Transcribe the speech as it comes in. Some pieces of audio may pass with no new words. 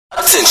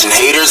Attention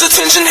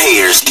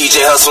haters,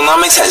 DJ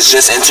Hustlenomics has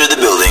just entered the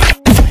building.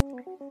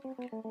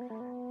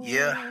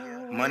 Yeah,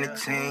 money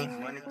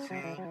team,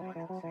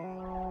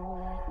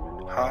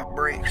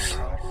 Heartbreaks,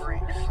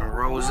 and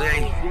Rose.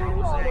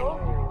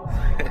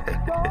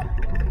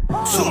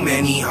 Too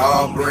many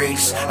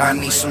heartbreaks, I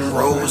need some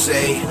rose.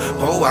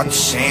 Pour out the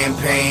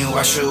champagne,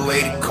 wash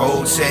away the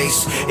cold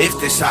taste. If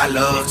this how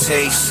love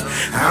tastes,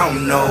 I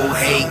don't know.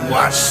 Hate,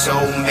 watch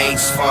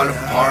soulmates fall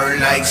apart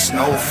like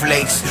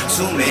snowflakes.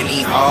 Too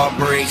many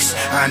heartbreaks,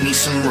 I need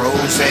some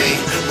rose.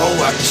 Pour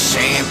out the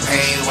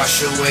champagne,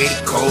 wash away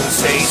the cold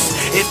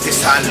taste. If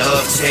this how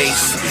love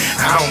tastes,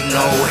 I don't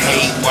know.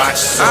 Hate,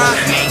 watch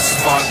soulmates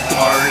fall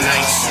apart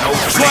like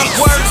snowflakes. Drunk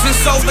words and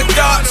sober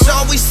thoughts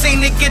always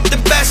seem to get the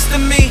best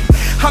of me.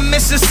 I'm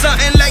missing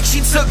something like she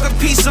took a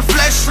piece of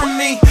flesh from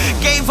me.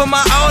 Gave her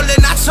my all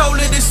and I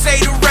told her to say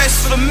the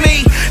rest for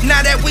me.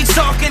 Now that we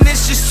talking,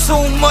 it's just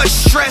too much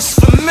stress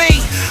for me.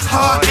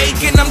 Heart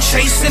aching, I'm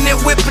chasing it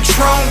with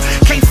Patron.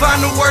 Can't find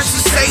the words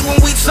to say when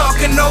we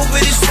talking over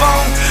this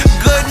phone.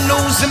 Good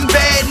news and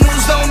bad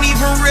news don't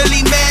even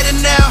really matter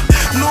now.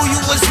 Knew you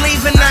was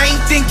leaving, I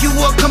ain't think you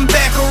would come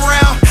back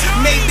around.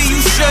 Maybe you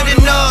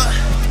shouldn't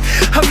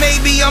or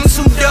maybe I'm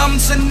too dumb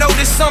to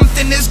notice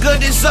something as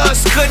good as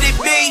us. Could it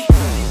be?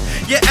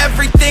 You're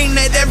everything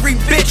that every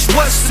bitch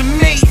was to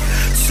me.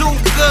 Too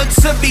good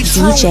to be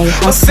true,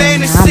 a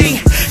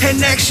fantasy.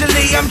 And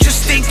actually I'm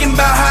just thinking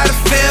about how to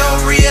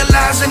feel,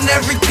 realizing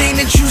everything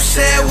that you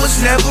said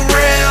was never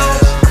real.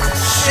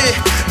 Shit,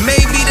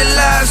 maybe the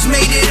lies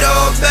made it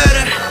all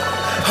better,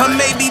 or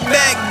maybe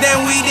back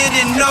then we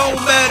didn't know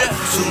better.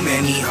 Too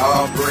many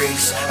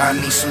heartbreaks, I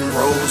need some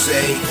rose.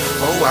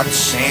 Pour out the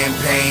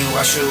champagne,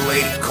 wash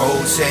away the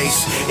cold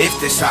taste. If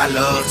this how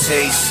love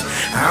tastes,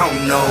 I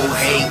don't know.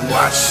 Hate,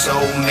 watch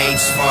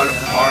soulmates fall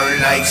apart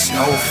like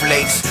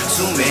snowflakes.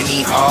 Too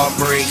many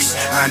heartbreaks,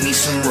 I need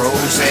some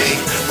rose.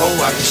 Pour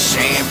out the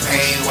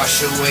champagne,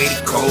 wash away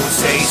the cold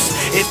taste.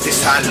 If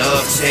this how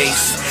love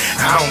tastes,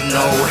 I don't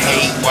know.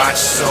 Hate, watch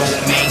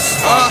soulmates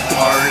fall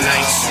apart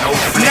like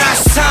snowflakes. Now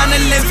it's time to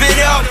live it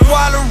up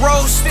while the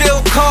road's still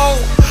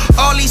cold.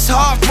 All these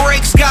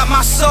heartbreaks got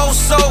my soul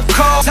so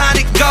cold. Time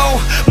to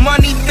go.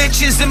 Money,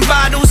 bitches, and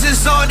bottles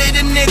is all that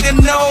a nigga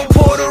know.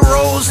 Pour the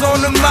rose on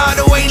the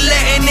model, ain't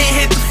letting it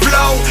hit the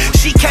flow.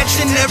 She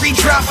catching every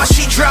drop while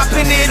she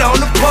dropping it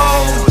on the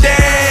pole.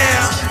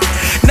 Damn.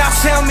 Now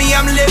tell me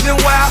I'm living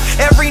wild.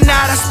 Every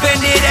night I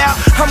spend it out.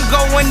 I'm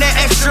going the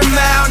extra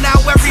mile. Now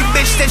every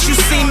bitch that you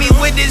see me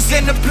with is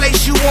in the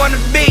place you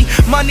wanna be.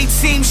 Money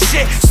team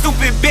shit,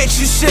 stupid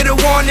bitch, you should've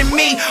wanted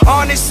me.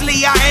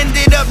 Honestly, I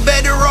ended up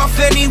better off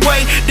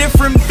anyway.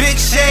 Different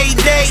bitch every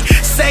day.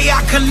 Say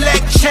I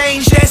collect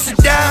change, that's a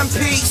dime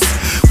piece.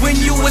 When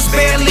you was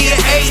barely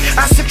an 8,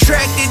 I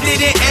subtracted,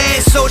 didn't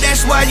add, so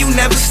that's why you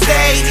never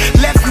stayed.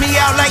 Left me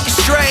out like a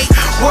stray.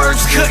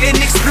 Words couldn't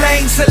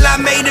explain till I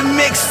made a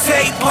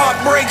mixtape.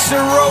 Heartbreaks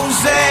and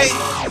rose.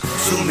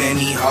 Too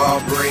many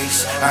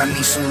heartbreaks, I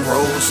need some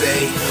rose.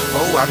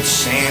 Pour out the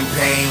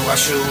champagne,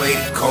 wash away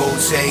the cold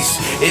taste.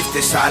 If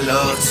this how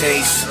love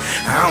tastes,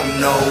 I don't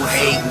know.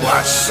 Hate,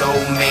 watch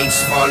soulmates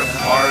fall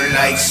apart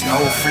like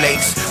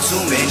snowflakes.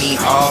 Too many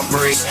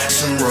heartbreaks,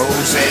 some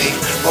rose.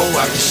 Pour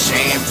out the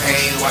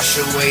champagne, wash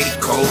away the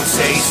cold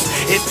taste.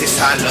 If this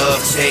how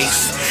love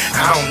tastes,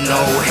 I don't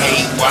know.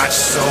 Hate, watch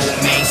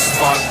soulmates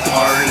fall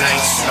apart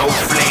like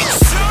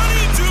snowflakes.